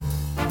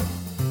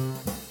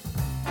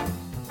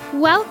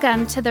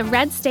Welcome to the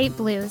Red State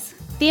Blues,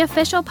 the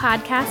official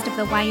podcast of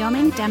the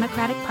Wyoming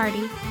Democratic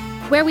Party,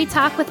 where we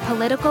talk with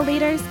political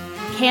leaders,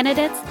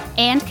 candidates,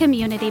 and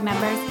community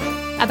members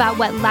about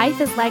what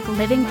life is like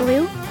living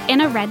blue in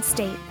a red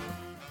state.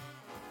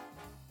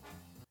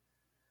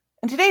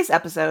 In today's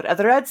episode of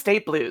the Red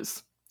State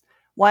Blues,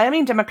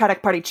 Wyoming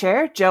Democratic Party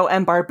Chair Joe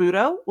M.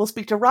 Barbuto will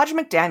speak to Roger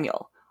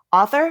McDaniel,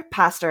 author,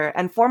 pastor,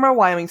 and former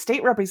Wyoming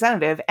State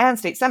Representative and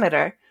State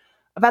Senator,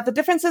 about the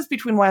differences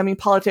between Wyoming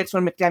politics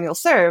when McDaniel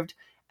served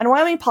and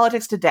Wyoming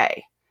politics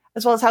today,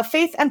 as well as how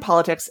faith and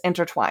politics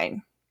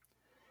intertwine.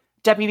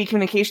 Deputy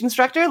Communications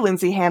Director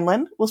Lindsay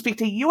Hanlon will speak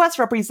to U.S.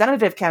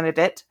 Representative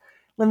candidate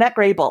Lynette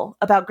Grable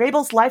about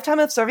Grable's lifetime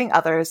of serving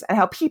others and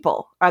how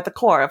people are at the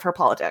core of her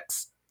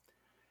politics.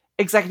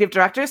 Executive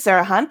Director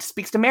Sarah Hunt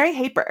speaks to Mary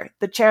Haper,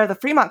 the chair of the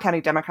Fremont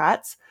County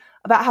Democrats,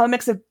 about how a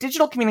mix of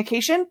digital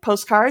communication,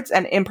 postcards,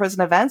 and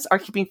in-person events are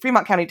keeping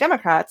Fremont County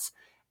Democrats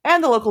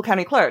and the local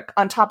county clerk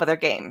on top of their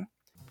game.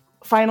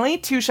 Finally,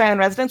 two Cheyenne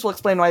residents will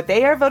explain why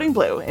they are voting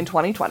blue in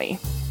 2020.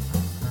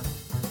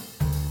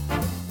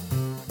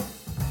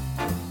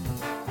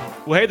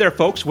 Well, hey there,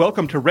 folks.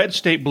 Welcome to Red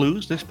State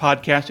Blues. This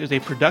podcast is a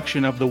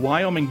production of the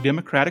Wyoming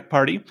Democratic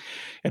Party.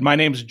 And my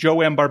name is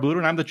Joe M. Barbuto,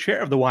 and I'm the chair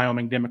of the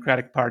Wyoming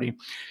Democratic Party.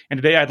 And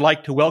today I'd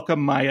like to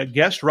welcome my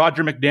guest,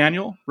 Roger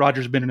McDaniel.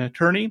 Roger's been an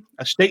attorney,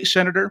 a state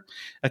senator,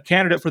 a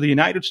candidate for the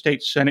United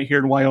States Senate here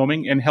in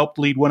Wyoming, and helped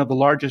lead one of the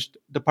largest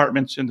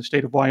departments in the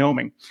state of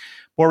Wyoming.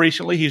 More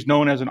recently, he's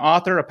known as an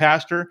author, a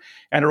pastor,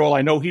 and a role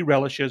I know he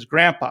relishes,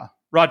 Grandpa.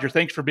 Roger,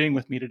 thanks for being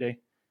with me today.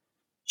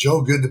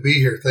 Joe, good to be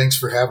here. Thanks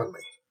for having me.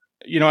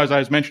 You know, as I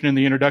was mentioning in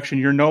the introduction,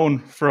 you're known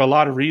for a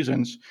lot of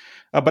reasons.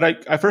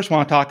 But I first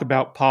want to talk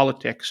about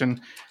politics.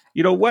 And,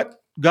 you know, what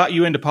got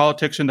you into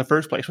politics in the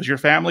first place? Was your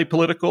family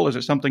political? Is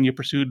it something you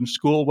pursued in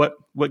school?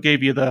 What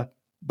gave you the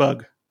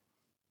bug?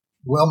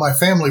 Well, my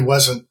family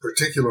wasn't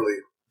particularly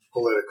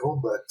political,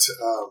 but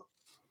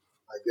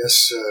I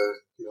guess,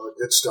 it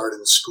did start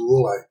in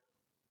school. I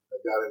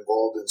got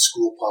involved in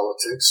school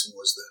politics and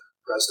was the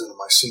president of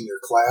my senior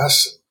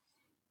class.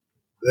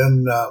 And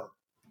then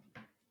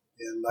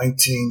in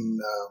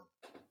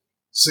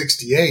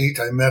 1968,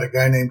 I met a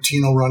guy named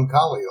Tino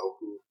Roncalio,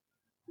 who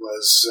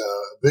was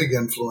a big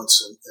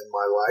influence in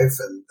my life,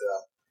 and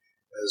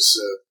as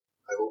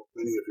I hope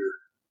many of your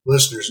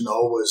listeners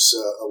know, was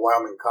a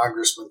Wyoming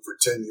congressman for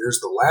 10 years,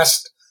 the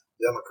last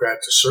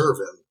Democrat to serve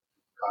in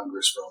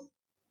Congress from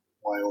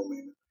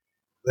Wyoming.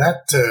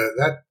 That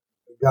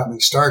got me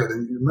started.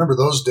 And you remember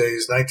those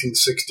days,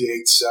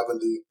 1968,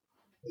 70,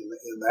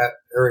 in that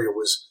area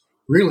was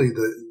really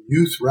the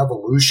youth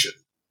revolution.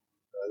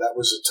 That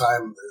was a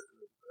time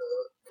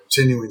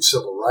continuing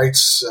civil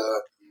rights.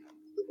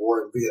 The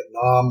war in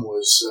Vietnam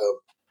was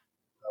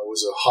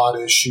a hot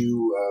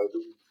issue.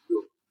 The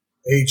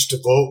age to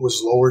vote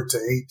was lowered to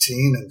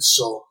 18, and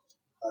so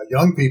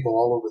young people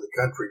all over the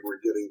country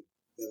were getting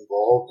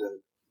involved.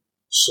 And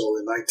so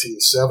in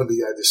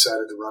 1970, I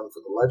decided to run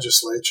for the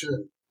legislature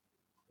and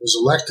was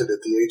elected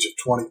at the age of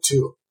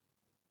 22.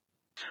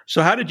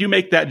 So how did you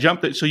make that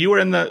jump? So you were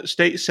in the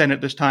state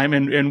Senate this time,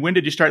 and when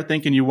did you start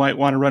thinking you might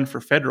want to run for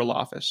federal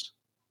office?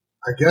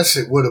 I guess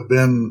it would have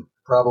been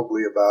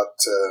probably about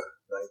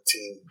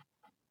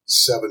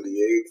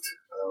 1978.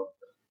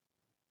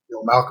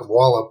 Malcolm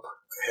Wallop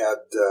had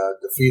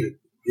defeated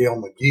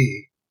Gail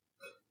McGee,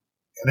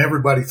 and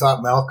everybody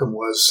thought Malcolm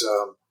was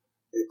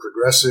a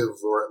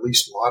progressive or at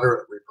least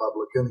moderate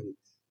Republican. He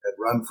had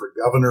run for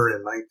governor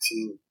in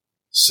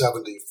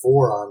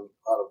 1974 on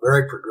a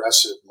very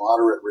progressive,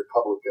 moderate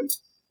Republican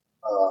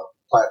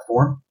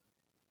platform.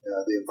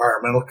 The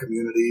environmental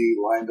community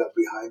lined up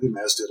behind him,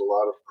 as did a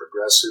lot of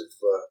progressive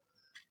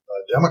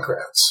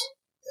Democrats.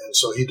 And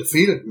so he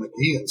defeated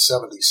McGee in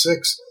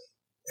 76,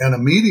 and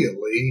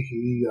immediately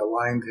he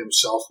aligned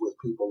himself with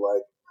people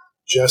like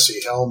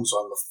Jesse Helms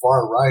on the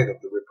far right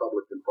of the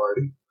Republican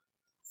Party,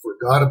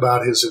 forgot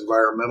about his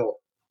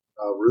environmental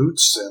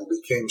roots, and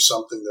became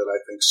something that I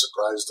think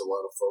surprised a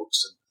lot of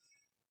folks. And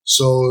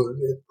so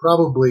it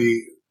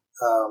probably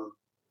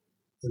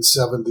in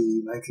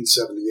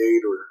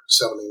 1978 or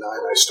 79,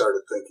 I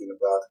started thinking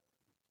about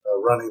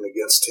running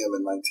against him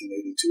in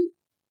 1982.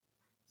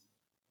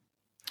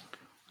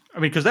 I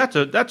mean, because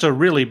that's a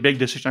really big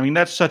decision. I mean,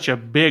 that's such a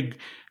big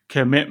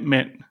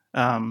commitment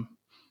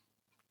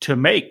to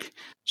make.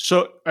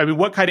 So, I mean,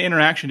 what kind of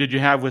interaction did you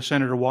have with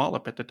Senator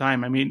Wallop at the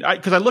time? I mean,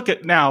 because I look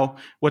at now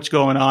what's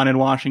going on in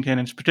Washington,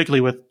 and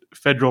particularly with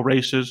federal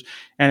races,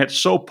 and it's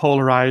so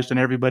polarized, and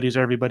everybody's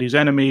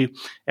enemy,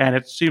 and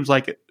it seems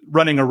like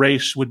running a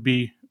race would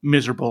be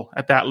miserable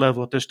at that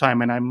level at this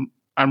time. And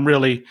I'm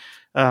really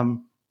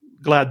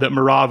glad that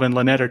Marav and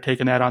Lynette are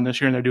taking that on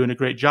this year, and they're doing a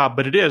great job.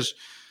 But it is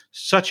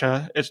it's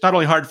not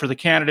only hard for the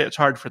candidate, it's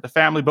hard for the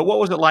family. But what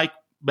was it like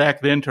back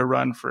then to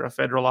run for a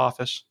federal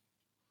office?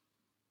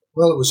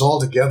 Well, it was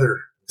altogether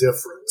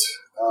different.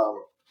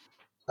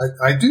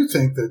 I do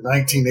think that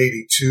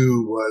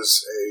 1982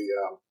 was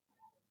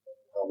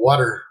a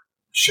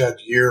watershed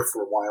year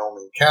for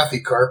Wyoming.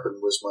 Kathy Carpin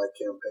was my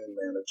campaign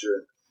manager,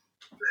 and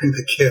during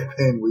the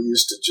campaign, we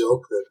used to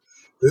joke that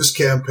this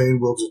campaign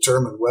will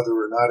determine whether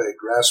or not a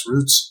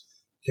grassroots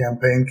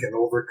campaign can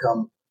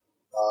overcome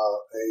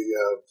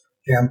a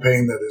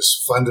campaign that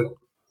is funded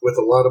with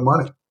a lot of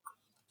money.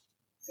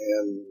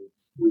 And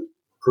we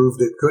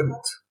proved it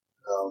couldn't.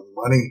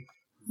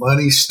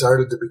 Money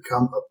started to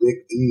become a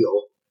big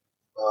deal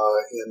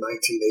in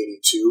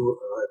 1982.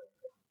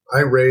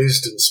 I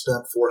raised and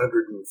spent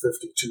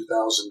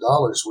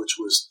 $452,000, which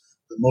was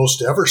the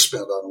most ever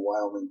spent on a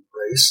Wyoming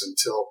race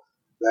until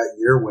that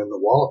year when the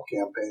Wallop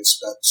campaign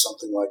spent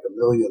something like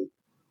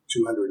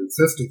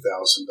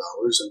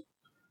 $1,250,000. And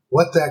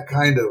what that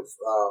kind of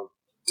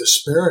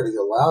disparity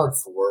allowed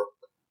for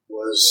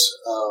was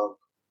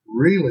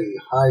really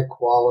high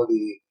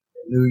quality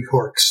New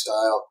York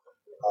style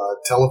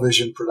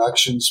television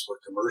productions for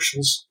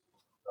commercials.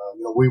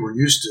 We were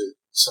used to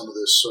some of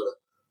this sort of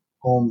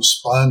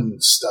homespun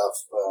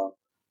stuff.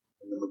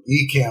 In the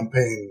McGee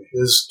campaign,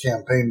 his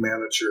campaign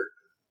manager,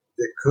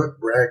 Dick Cook,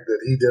 bragged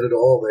that he did it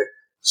all. They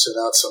sent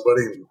out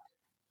somebody and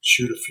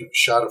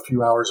shot a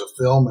few hours of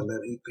film, and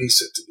then he'd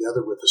piece it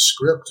together with a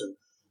script. And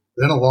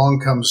then along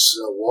comes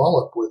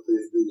Wallop with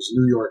these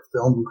New York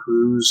film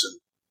crews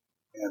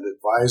and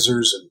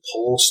advisors and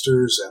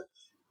pollsters, and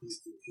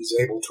he's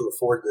able to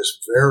afford this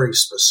very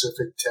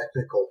specific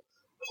technical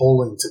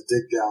polling to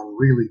dig down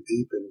really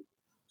deep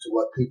into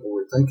what people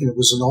were thinking. It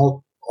was an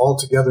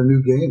altogether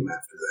new game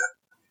after that.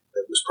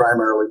 It was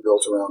primarily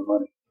built around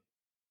money.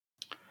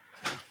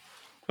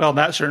 Well,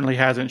 that certainly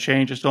hasn't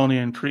changed. It's only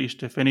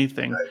increased, if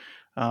anything. Right.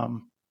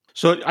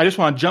 So I just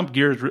want to jump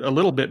gears a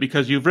little bit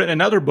because you've written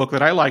another book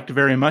that I liked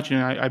very much, and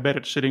I bet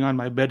it's sitting on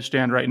my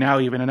bedstand right now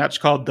even, and that's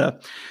called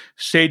The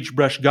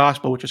Sagebrush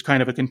Gospel, which is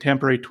kind of a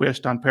contemporary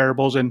twist on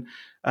parables. And,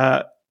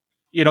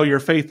 your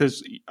faith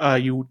is,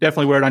 you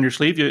definitely wear it on your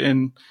sleeve.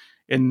 In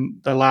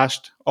the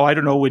last, I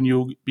don't know when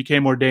you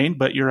became ordained,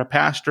 but you're a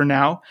pastor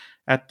now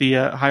at the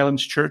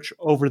Highlands Church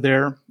over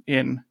there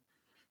in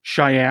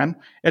Cheyenne.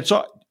 And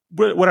so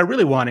what I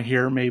really want to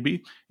hear,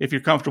 maybe, if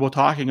you're comfortable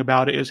talking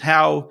about it, is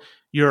how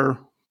your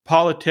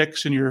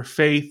politics and your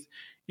faith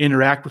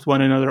interact with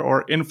one another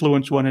or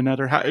influence one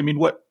another. How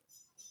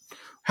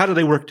do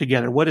they work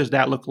together? What does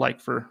that look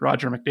like for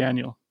Roger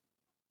McDaniel?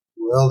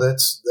 Well,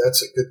 that's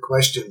a good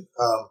question.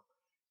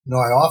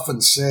 I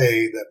often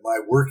say that my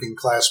working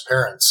class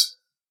parents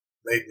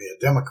made me a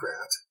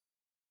Democrat,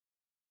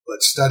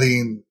 but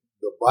studying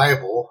the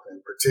Bible,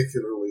 and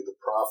particularly the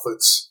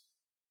prophets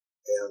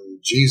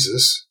and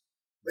Jesus,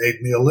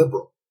 made me a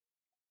liberal.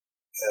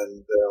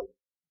 And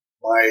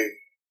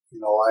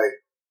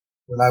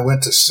when I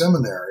went to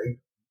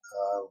seminary,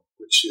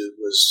 which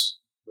was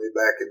way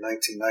back in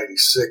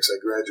 1996, I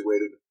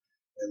graduated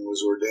and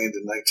was ordained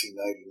in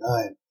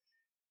 1999.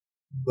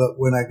 But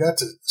when I got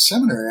to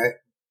seminary, I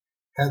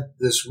had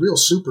this real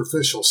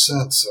superficial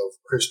sense of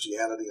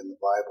Christianity and the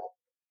Bible.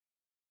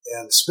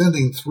 And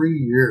spending 3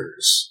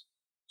 years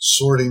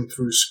sorting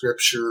through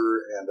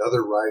scripture and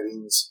other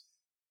writings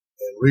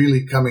and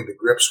really coming to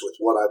grips with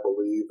what I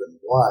believe and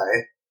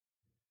why,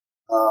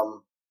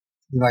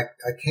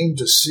 I came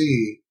to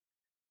see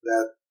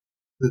that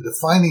the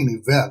defining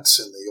events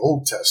in the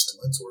Old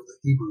Testament or the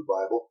Hebrew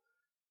Bible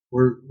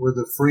were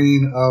the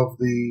freeing of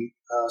the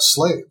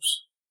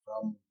slaves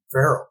from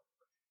Pharaoh,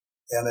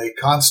 and a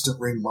constant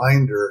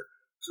reminder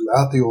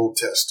throughout the Old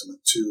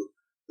Testament to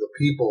the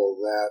people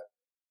that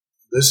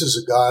this is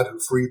a God who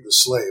freed the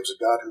slaves, a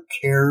God who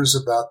cares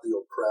about the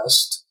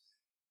oppressed,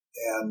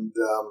 and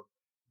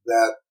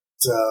that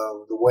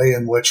the way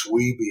in which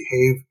we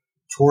behave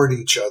toward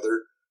each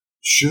other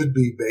should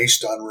be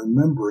based on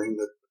remembering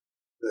that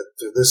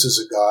this is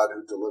a God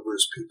who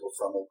delivers people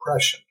from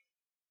oppression.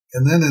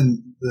 And then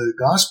in the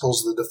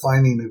Gospels, the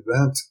defining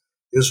event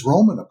is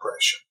Roman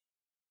oppression.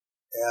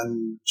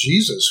 And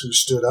Jesus, who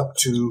stood up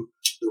to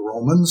the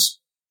Romans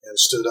and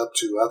stood up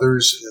to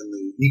others in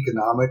the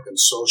economic and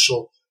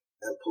social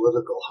and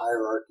political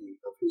hierarchy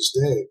of his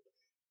day.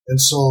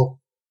 And so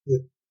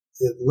it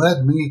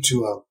led me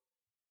to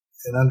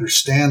an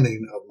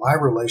understanding of my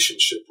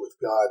relationship with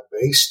God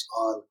based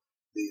on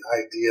the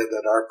idea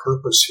that our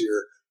purpose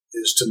here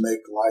is to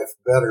make life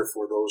better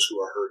for those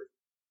who are hurting.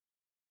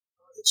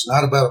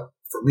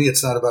 For me,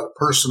 it's not about a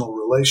personal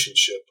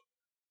relationship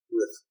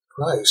with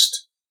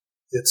Christ.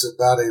 It's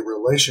about a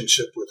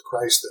relationship with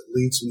Christ that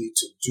leads me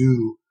to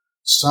do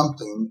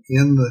something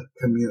in the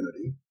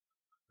community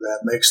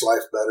that makes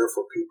life better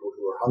for people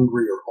who are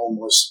hungry or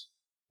homeless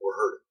or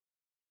hurting.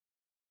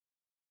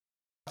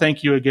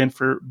 Thank you again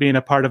for being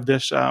a part of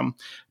this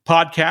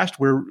podcast.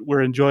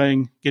 We're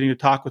enjoying getting to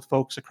talk with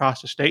folks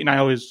across the state, and I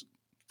always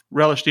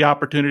relish the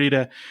opportunity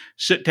to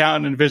sit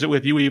down and visit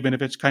with you, even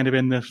if it's kind of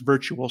in this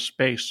virtual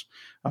space.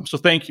 So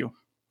thank you.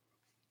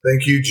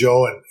 Thank you,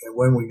 Joe. And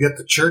when we get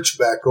the church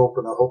back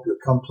open, I hope you'll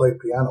come play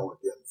piano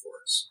again for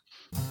us.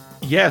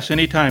 Yes,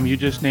 anytime. You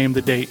just name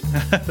the date.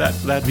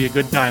 That'd be a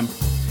good time.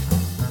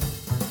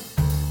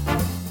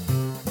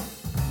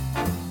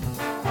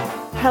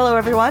 Hello,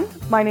 everyone.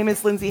 My name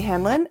is Lindsay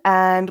Hanlon,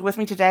 and with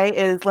me today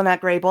is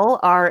Lynette Grable,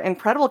 our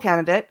incredible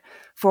candidate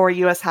for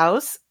U.S.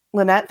 House.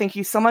 Lynette, thank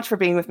you so much for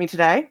being with me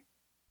today.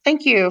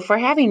 Thank you for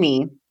having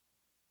me.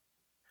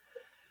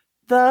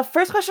 The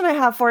first question I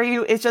have for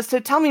you is just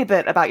to tell me a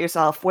bit about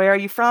yourself. Where are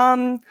you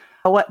from?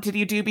 What did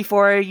you do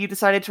before you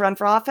decided to run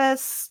for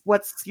office?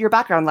 What's your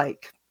background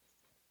like?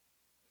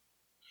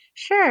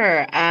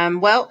 Sure.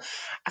 Well,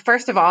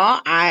 first of all,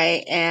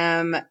 I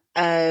am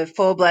a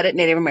full-blooded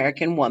Native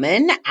American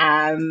woman.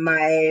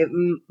 My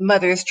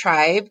mother's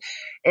tribe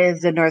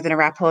is the Northern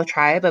Arapaho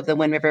tribe of the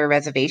Wind River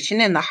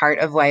Reservation in the heart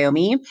of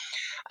Wyoming.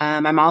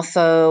 I'm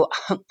also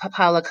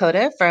Hunkpapa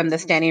Lakota from the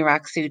Standing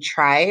Rock Sioux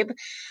tribe.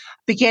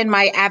 Began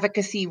my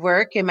advocacy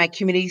work and my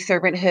community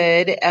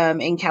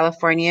servanthood in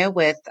California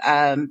with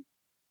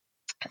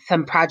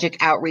some project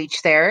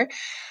outreach there.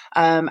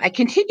 I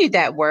continued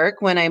that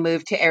work when I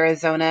moved to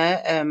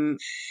Arizona.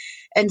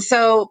 And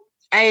so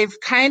I've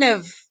kind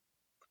of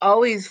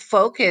always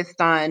focused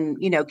on,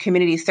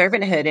 community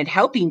servanthood and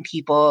helping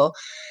people.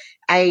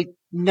 I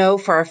know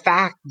for a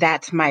fact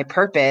that's my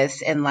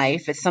purpose in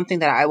life. It's something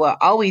that I will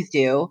always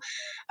do,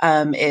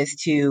 is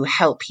to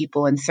help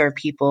people and serve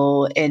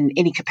people in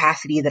any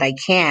capacity that I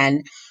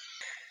can.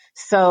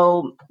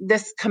 So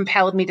this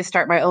compelled me to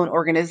start my own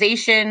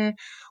organization,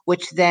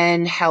 which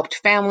then helped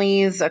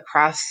families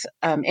across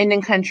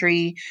Indian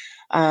country.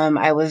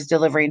 I was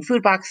delivering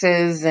food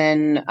boxes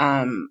and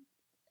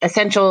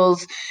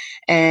essentials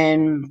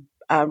and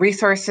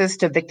resources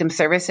to victim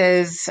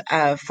services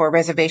for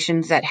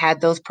reservations that had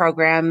those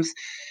programs.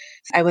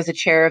 I was a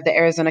chair of the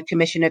Arizona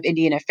Commission of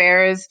Indian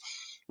Affairs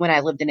when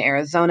I lived in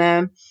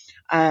Arizona.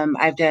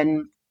 I've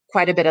done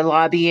quite a bit of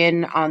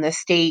lobbying on the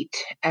state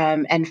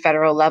and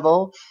federal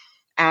level.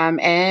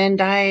 And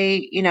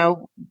I,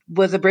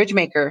 was a bridge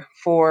maker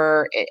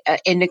for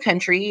in the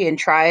country and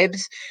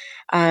tribes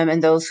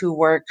and those who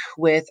work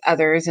with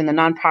others in the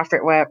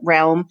nonprofit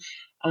realm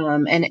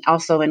and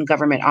also in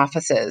government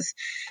offices.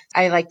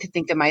 I like to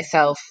think of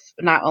myself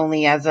not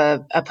only as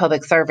a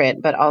public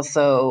servant, but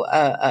also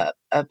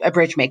a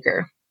bridge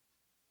maker.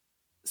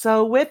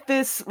 So with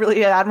this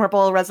really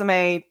admirable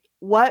resume,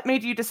 what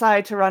made you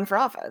decide to run for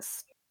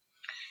office?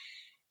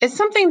 It's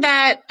something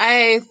that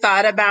I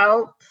thought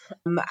about.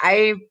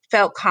 I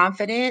felt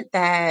confident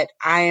that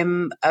I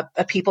am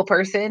a people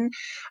person.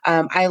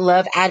 I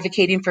love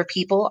advocating for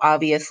people,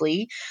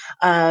 obviously.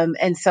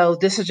 And so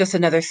this is just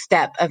another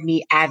step of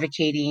me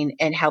advocating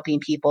and helping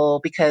people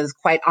because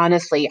quite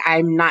honestly,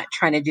 I'm not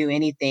trying to do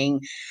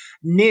anything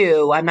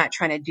new. I'm not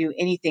trying to do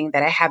anything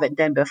that I haven't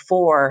done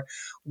before,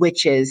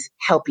 which is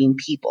helping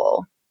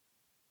people.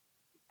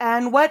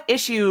 And what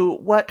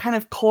kind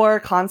of core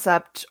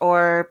concept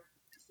or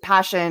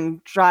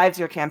passion drives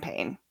your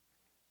campaign?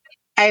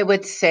 I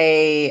would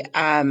say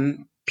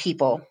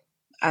people.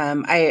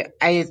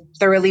 I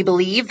thoroughly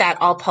believe that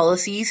all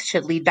policies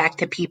should lead back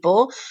to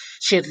people,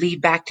 should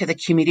lead back to the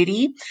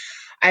community.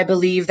 I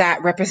believe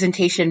that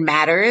representation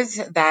matters,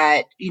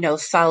 that,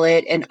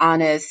 solid and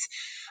honest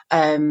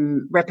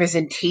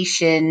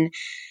representation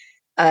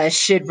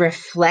should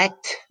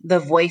reflect the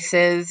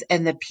voices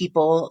and the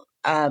people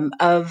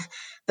of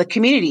the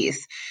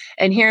communities.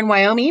 And here in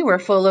Wyoming, we're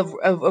full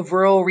of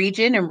rural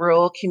region and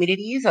rural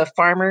communities of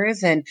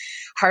farmers and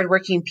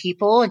hardworking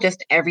people and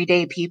just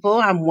everyday people.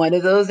 I'm one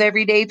of those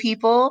everyday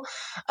people.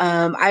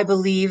 I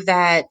believe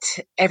that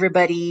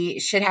everybody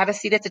should have a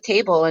seat at the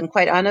table. And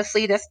quite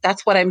honestly,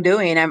 that's what I'm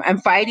doing. I'm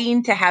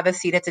fighting to have a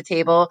seat at the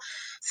table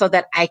so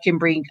that I can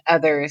bring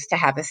others to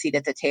have a seat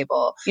at the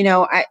table.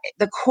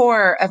 The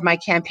core of my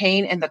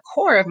campaign and the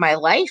core of my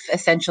life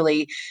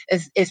essentially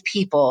is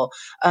people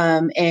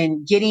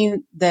and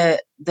getting the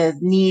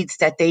needs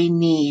that they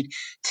need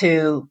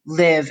to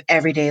live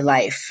everyday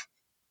life.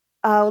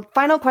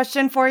 Final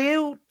question for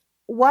you.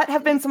 What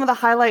have been some of the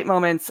highlight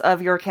moments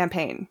of your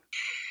campaign?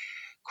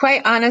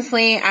 Quite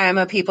honestly, I'm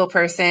a people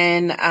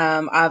person.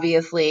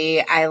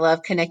 Obviously, I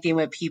love connecting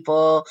with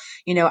people.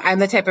 I'm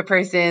the type of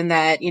person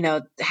that,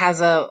 has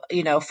a,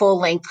 full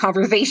length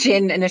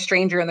conversation and a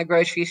stranger in the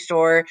grocery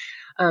store.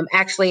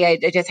 Actually, I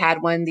just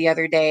had one the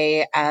other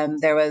day.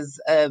 There was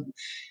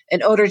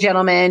an older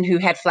gentleman who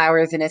had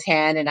flowers in his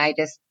hand, and I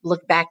just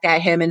looked back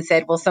at him and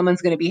said, well,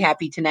 someone's going to be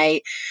happy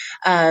tonight.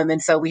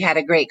 And so we had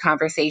a great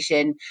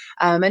conversation.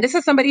 And this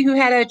is somebody who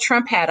had a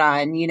Trump hat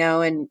on,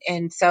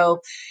 and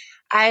so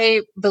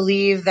I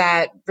believe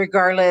that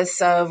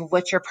regardless of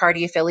what your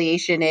party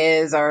affiliation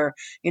is or,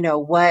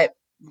 what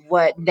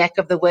neck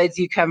of the woods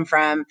you come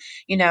from,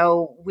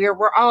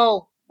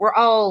 we're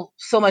all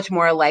so much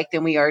more alike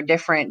than we are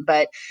different.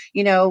 But,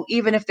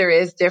 even if there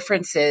is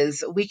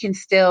differences, we can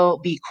still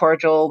be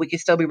cordial. We can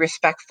still be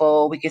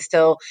respectful. We can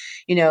still,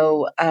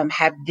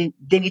 have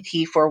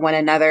dignity for one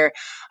another.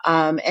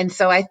 And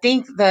so I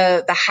think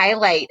the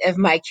highlight of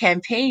my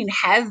campaign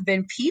has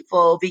been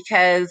people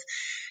because,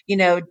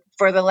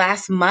 for the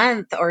last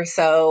month or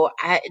so,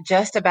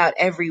 just about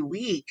every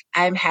week,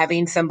 I'm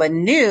having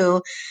someone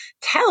new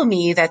tell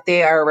me that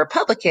they are a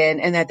Republican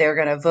and that they're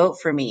going to vote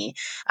for me.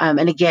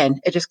 And again,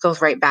 it just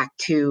goes right back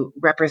to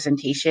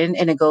representation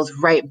and it goes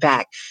right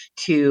back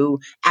to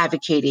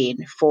advocating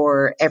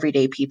for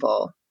everyday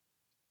people.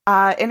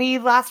 Any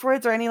last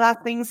words or any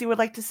last things you would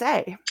like to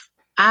say?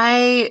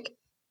 I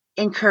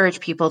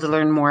encourage people to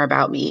learn more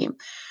about me.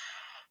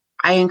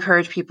 I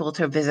encourage people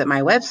to visit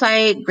my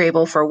website,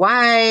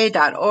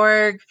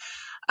 grableforwhy.org.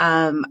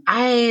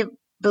 I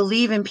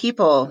believe in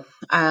people.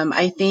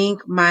 I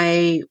think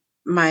my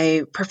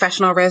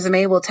professional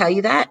resume will tell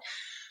you that,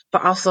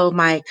 but also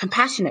my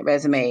compassionate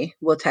resume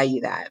will tell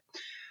you that.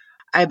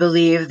 I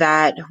believe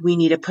that we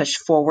need to push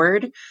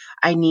forward.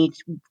 I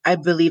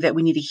believe that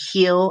we need to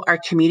heal our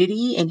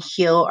community and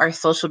heal our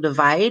social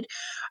divide.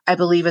 I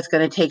believe it's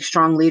going to take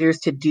strong leaders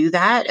to do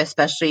that,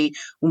 especially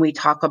when we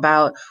talk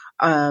about,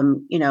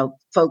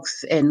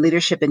 folks in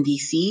leadership in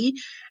DC.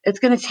 It's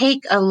going to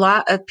take a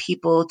lot of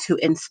people to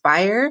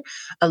inspire,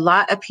 a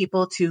lot of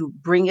people to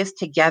bring us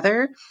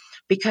together,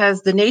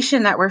 because the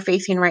nation that we're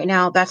facing right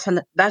now, that's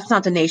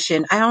not the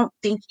nation I don't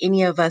think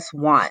any of us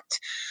want.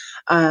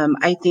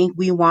 I think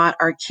we want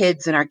our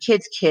kids and our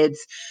kids' kids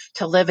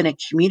to live in a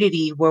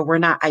community where we're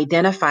not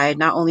identified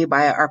not only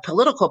by our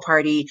political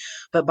party,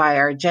 but by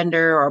our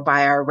gender or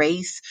by our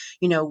race.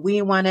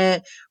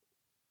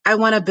 I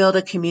want to build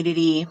a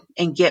community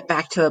and get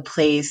back to a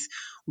place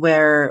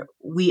where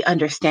we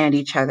understand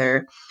each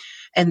other,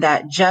 and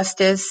that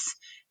justice,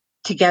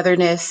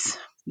 togetherness,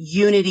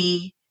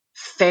 unity,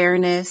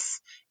 fairness,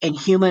 and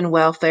human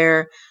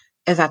welfare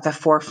is at the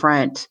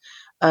forefront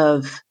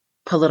of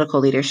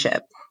political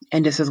leadership.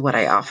 And this is what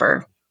I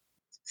offer.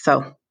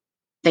 So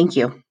thank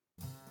you.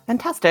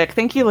 Fantastic.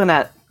 Thank you,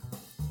 Lynette.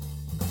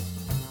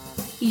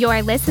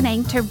 You're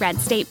listening to Red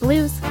State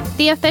Blues,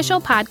 the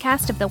official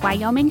podcast of the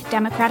Wyoming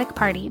Democratic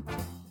Party.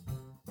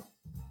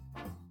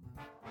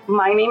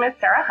 My name is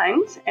Sarah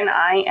Hunt, and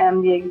I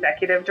am the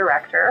executive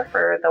director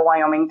for the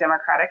Wyoming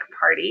Democratic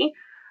Party.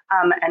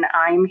 And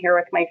I'm here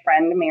with my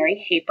friend,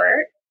 Mary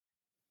Hapert.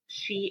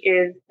 She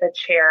is the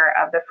chair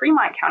of the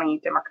Fremont County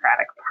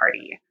Democratic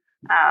Party.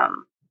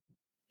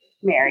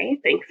 Mary,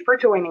 thanks for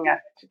joining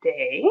us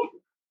today.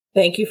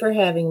 Thank you for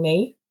having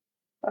me.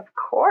 Of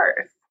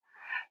course.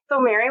 So,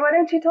 Mary, why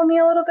don't you tell me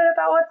a little bit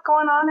about what's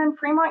going on in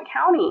Fremont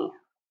County?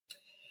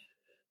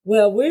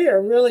 Well, we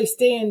are really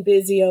staying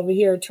busy over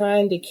here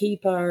trying to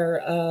keep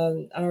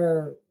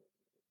our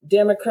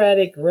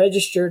Democratic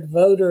registered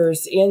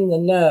voters in the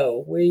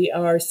know. We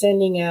are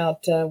sending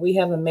out, we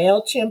have a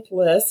MailChimp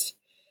list,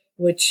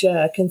 which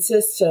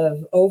consists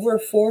of over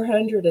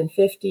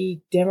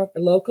 450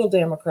 local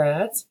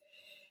Democrats.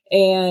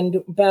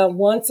 And about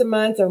once a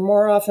month or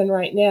more often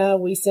right now,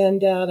 we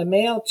send out a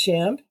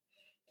MailChimp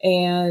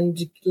and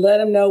let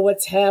them know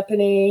what's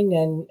happening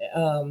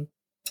and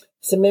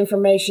some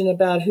information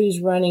about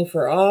who's running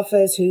for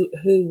office, who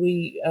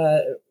we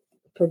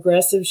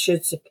progressives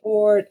should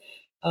support,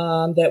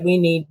 that we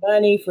need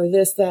money for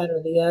this, that, or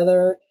the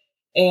other.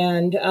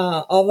 And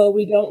although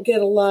we don't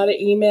get a lot of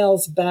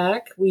emails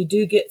back, we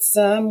do get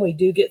some. We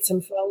do get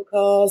some phone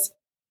calls,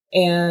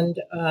 and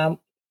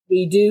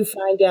we do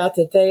find out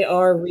that they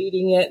are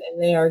reading it and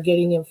they are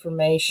getting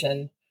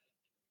information.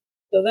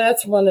 So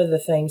that's one of the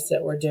things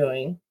that we're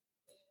doing.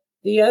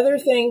 The other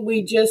thing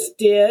we just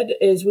did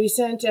is we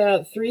sent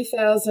out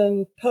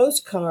 3,000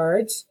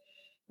 postcards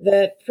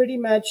that pretty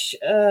much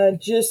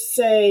just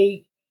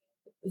say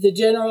the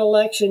general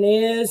election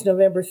is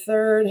November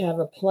 3rd, have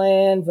a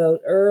plan,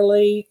 vote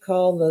early,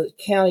 call the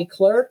county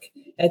clerk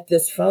at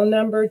this phone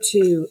number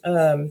to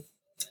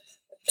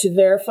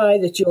verify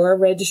that you are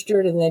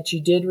registered and that you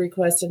did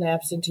request an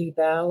absentee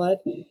ballot.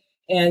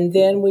 And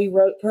then we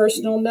wrote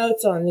personal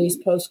notes on these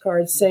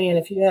postcards saying,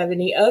 if you have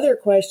any other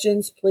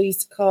questions,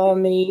 please call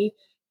me.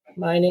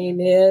 My name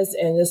is,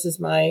 and this is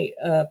my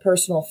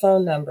personal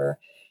phone number.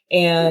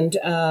 And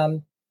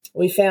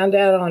we found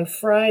out on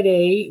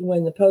Friday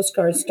when the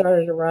postcards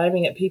started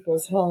arriving at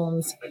people's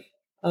homes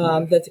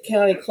that the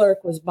county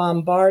clerk was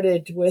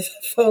bombarded with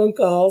phone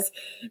calls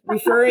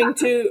referring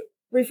to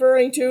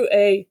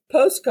a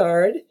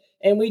postcard.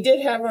 And we did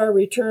have our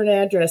return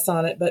address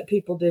on it, but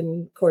people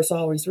didn't, of course,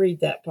 always read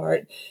that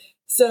part.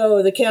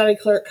 So the county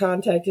clerk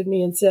contacted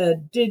me and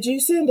said, "Did you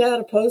send out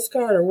a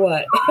postcard or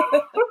what?"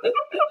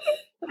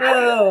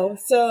 No.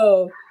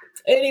 So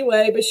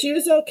anyway, but she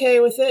was okay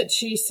with it.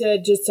 She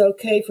said just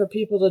okay for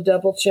people to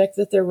double check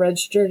that they're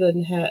registered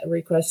and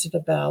requested a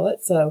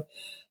ballot.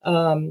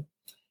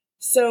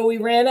 So we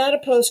ran out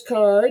of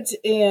postcards,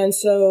 and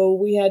so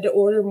we had to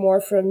order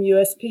more from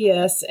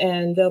USPS,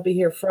 and they'll be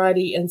here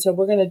Friday. And so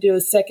we're going to do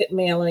a second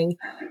mailing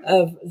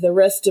of the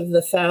rest of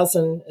the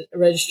 1,000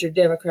 registered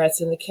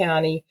Democrats in the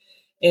county.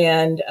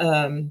 And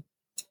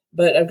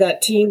but I've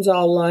got teams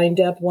all lined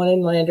up, one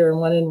in Lander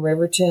and one in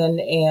Riverton,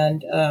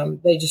 and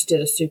they just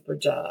did a super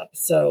job.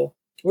 So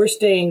we're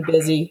staying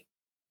busy.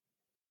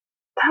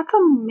 That's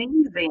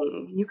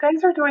amazing. You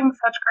guys are doing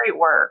such great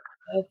work.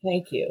 Oh,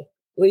 thank you.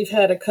 We've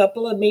had a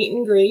couple of meet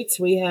and greets.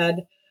 We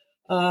had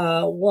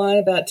one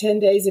about 10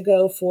 days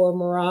ago for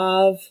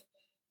Marav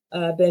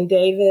Ben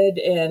David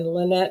and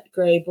Lynette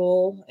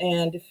Grable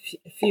and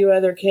a few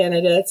other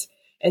candidates.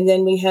 And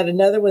then we had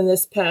another one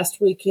this past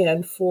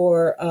weekend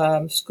for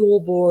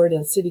school board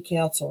and city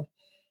council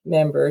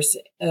members,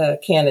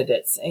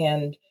 candidates.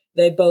 And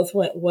they both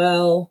went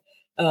well.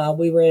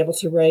 We were able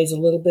to raise a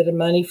little bit of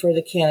money for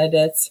the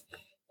candidates.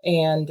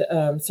 And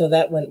so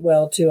that went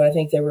well, too. I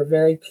think they were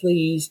very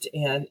pleased,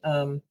 and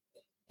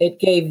it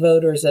gave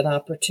voters an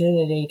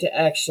opportunity to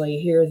actually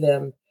hear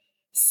them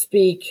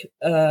speak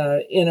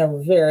in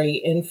a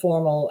very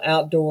informal,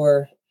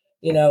 outdoor,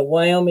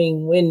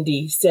 Wyoming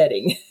windy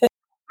setting.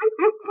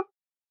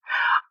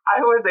 I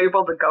was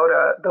able to go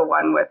to the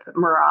one with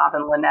Merav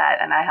and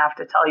Lynette, and I have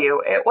to tell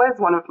you, it was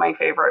one of my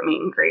favorite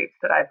meet and greets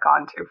that I've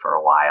gone to for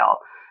a while.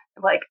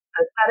 Like,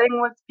 the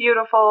setting was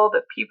beautiful,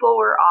 the people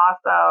were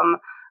awesome.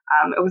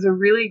 It was a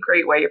really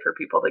great way for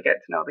people to get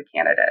to know the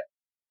candidate,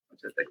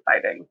 which is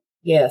exciting.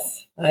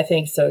 Yes, I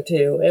think so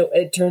too.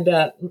 It turned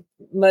out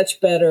much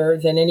better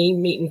than any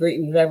meet and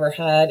greet we've ever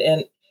had,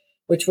 and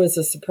which was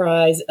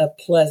a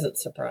pleasant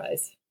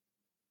surprise.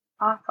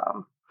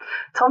 Awesome.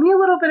 Tell me a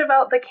little bit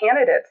about the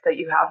candidates that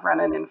you have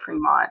running in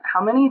Fremont.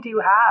 How many do you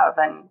have?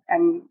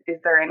 And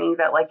is there any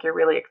that you're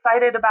really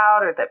excited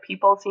about or that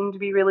people seem to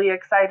be really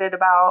excited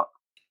about?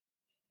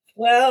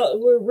 Well,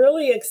 we're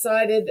really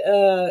excited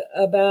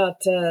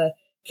about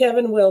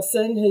Kevin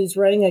Wilson, who's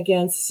running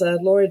against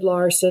Lloyd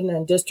Larson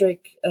in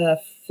District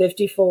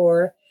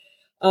 54.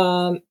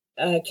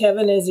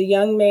 Kevin is a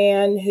young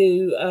man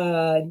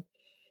who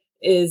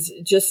is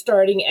just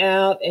starting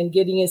out and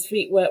getting his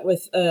feet wet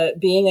with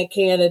being a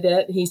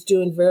candidate. He's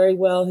doing very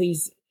well.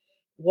 He's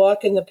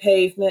walking the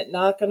pavement,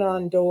 knocking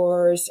on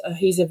doors.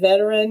 He's a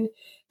veteran,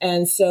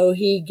 and so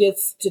he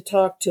gets to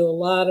talk to a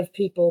lot of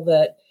people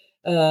that,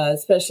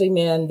 especially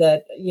men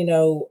that,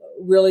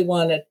 really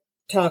want to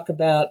talk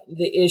about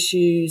the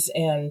issues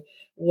and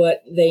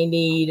what they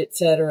need, et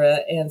cetera.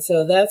 And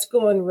so that's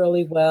going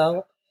really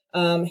well.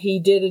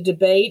 He did a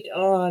debate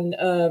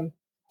on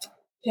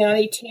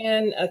County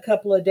 10 a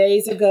couple of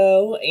days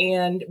ago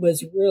and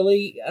was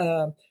really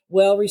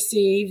well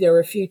received. There were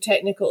a few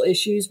technical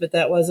issues, but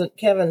that wasn't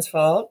Kevin's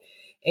fault.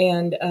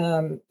 And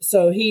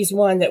so he's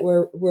one that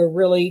we're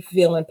really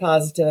feeling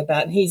positive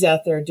about. And he's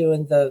out there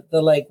doing the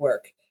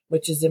legwork,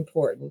 which is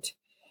important.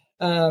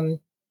 And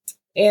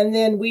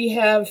then we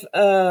have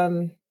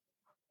other,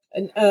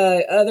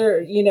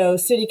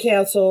 city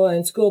council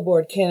and school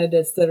board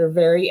candidates that are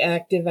very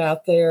active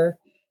out there.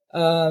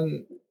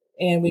 And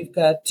we've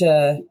got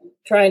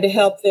trying to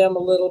help them a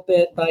little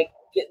bit by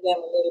getting them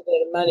a little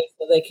bit of money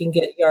so they can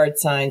get yard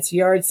signs.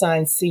 Yard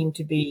signs seem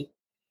to be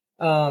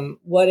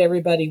what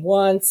everybody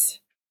wants,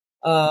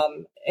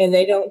 and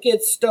they don't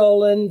get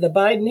stolen. The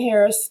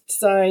Biden-Harris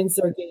signs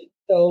are getting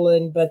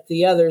stolen, but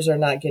the others are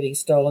not getting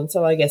stolen.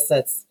 So I guess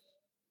that's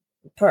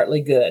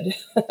partly good.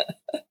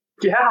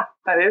 Yeah,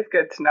 that is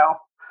good to know.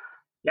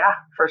 Yeah,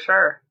 for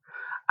sure.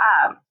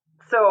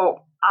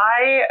 So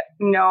I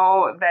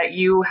know that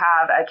you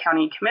have a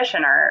county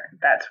commissioner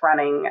that's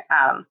running,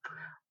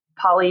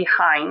 Polly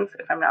Hines,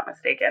 if I'm not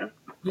mistaken.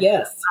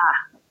 Yes.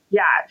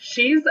 Yeah,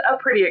 she's a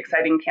pretty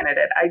exciting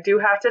candidate. I do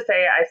have to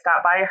say I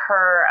stopped by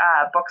her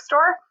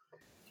bookstore,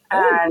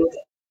 and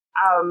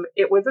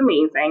it was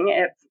amazing.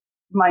 It's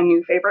my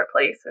new favorite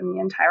place in the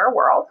entire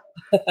world.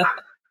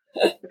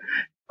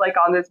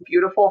 On this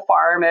beautiful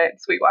farm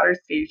at Sweetwater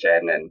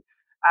Station, and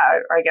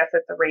I guess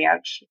it's a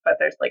ranch, but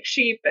there's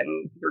sheep,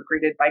 and you're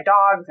greeted by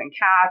dogs and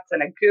cats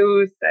and a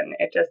goose, and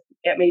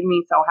it made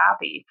me so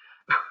happy.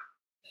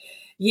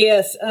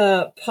 Yes,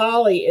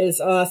 Polly is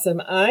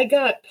awesome.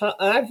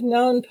 I've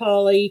known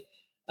Polly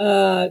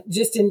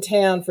just in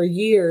town for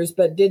years,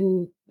 but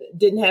didn't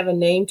have a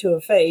name to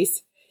a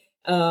face.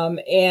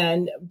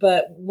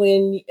 But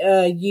when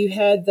you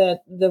had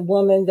the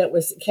woman that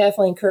was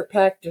Kathleen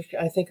Kirkpatrick,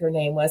 I think her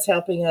name was,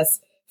 helping us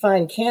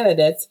find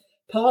candidates,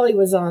 Polly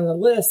was on the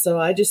list. So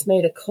I just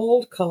made a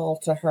cold call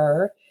to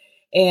her,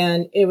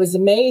 and it was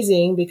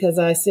amazing because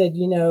I said,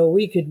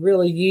 we could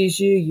really use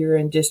you. You're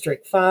in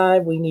District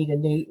 5. We need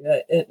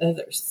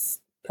another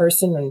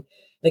person in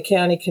the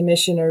county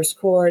commissioner's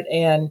court.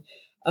 And,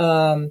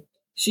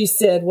 she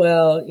said,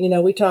 well,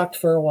 we talked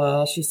for a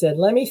while. She said,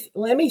 let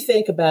me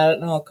think about it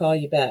and I'll call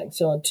you back.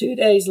 So 2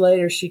 days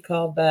later, she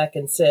called back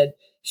and said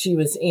she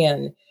was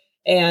in.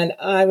 And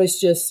I was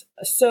just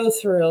so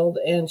thrilled.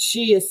 And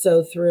she is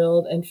so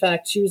thrilled. In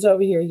fact, she was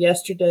over here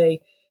yesterday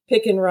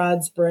picking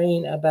Rod's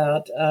brain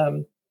about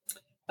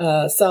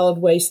solid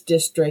waste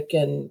district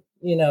and,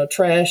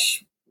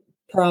 trash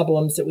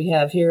problems that we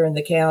have here in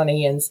the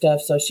county and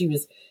stuff. So she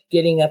was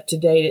getting up to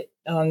date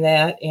on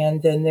that.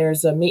 And then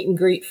there's a meet and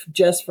greet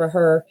just for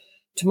her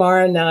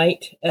tomorrow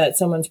night at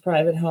someone's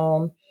private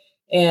home.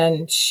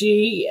 And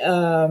she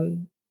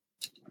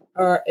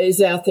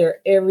is out there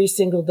every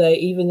single day,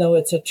 even though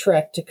it's a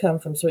trek to come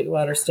from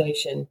Sweetwater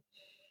Station,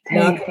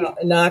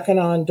 knocking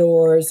on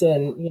doors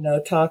and,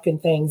 talking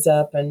things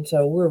up. And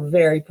so we're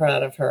very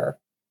proud of her.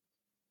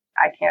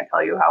 I can't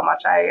tell you how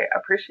much I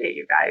appreciate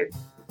you guys.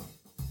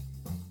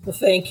 Well,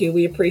 thank you.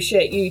 We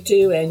appreciate you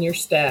too and your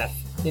staff.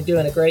 You're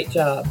doing a great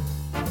job.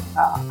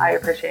 I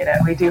appreciate it.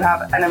 We do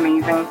have an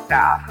amazing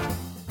staff.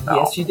 So.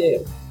 Yes, you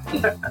do.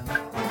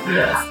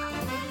 Yes.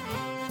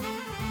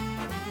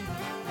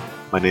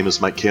 My name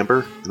is Mike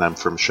Camber, and I'm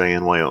from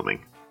Cheyenne,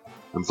 Wyoming.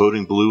 I'm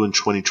voting blue in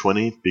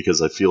 2020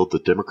 because I feel the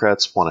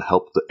Democrats want to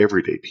help the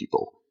everyday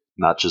people,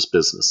 not just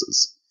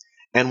businesses.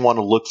 and want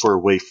to look for a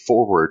way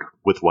forward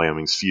with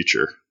Wyoming's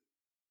future.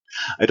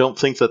 I don't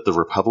think that the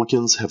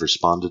Republicans have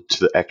responded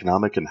to the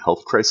economic and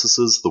health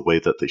crises the way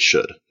that they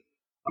should.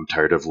 I'm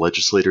tired of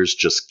legislators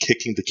just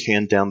kicking the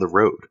can down the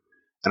road,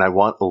 and I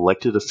want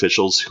elected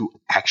officials who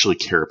actually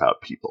care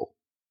about people.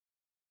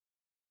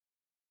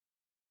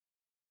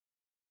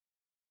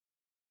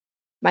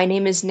 My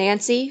name is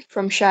Nancy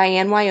from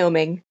Cheyenne,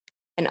 Wyoming,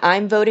 and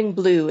I'm voting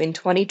blue in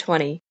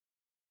 2020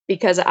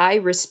 because I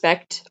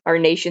respect our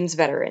nation's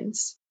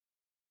veterans,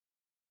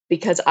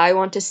 because I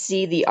want to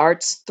see the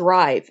arts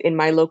thrive in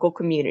my local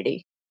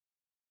community,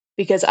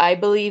 because I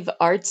believe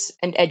arts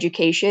and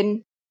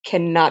education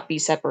cannot be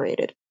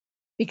separated,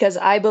 because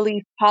I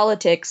believe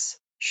politics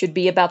should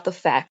be about the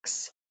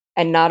facts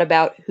and not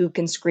about who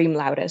can scream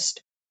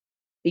loudest,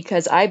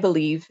 because I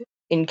believe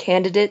in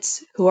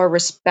candidates who are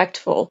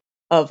respectful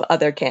of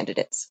other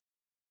candidates.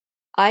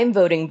 I'm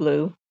voting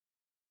blue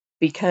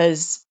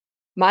because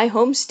my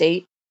home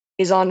state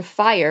is on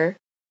fire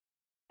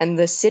and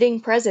the sitting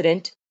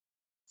president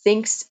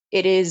thinks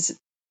it is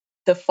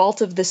the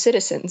fault of the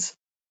citizens,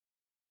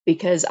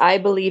 because I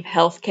believe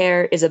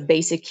healthcare is a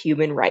basic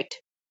human right,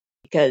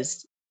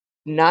 because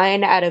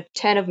 9 out of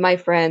 10 of my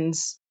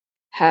friends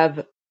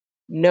have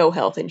no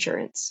health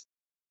insurance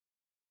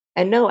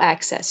and no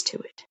access to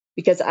it,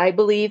 because I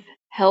believe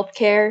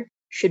healthcare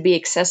should be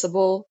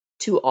accessible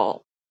to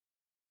all.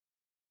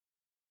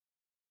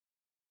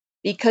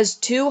 Because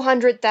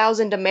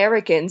 200,000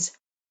 Americans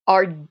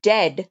are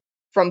dead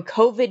from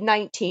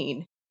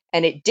COVID-19,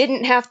 and it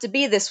didn't have to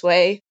be this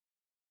way.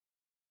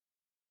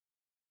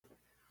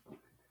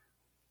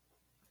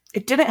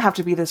 It didn't have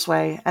to be this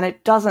way, and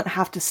it doesn't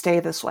have to stay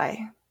this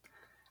way.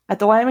 At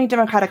the Wyoming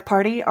Democratic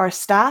Party, our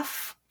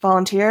staff,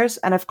 volunteers,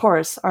 and of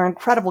course, our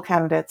incredible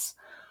candidates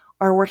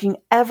are working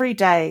every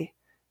day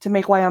to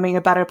make Wyoming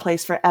a better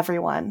place for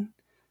everyone,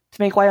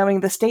 to make Wyoming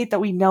the state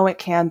that we know it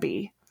can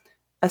be,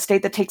 a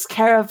state that takes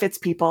care of its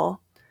people,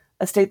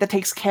 a state that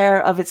takes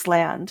care of its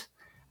land,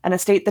 and a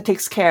state that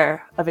takes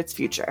care of its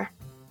future.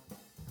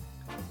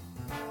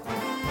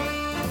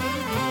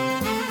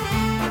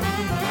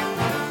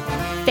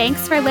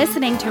 Thanks for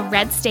listening to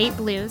Red State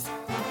Blues.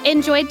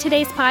 Enjoyed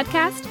today's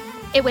podcast?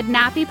 It would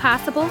not be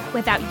possible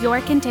without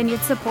your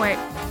continued support.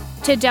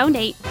 To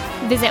donate,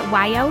 visit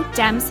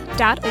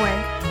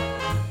wyodems.org.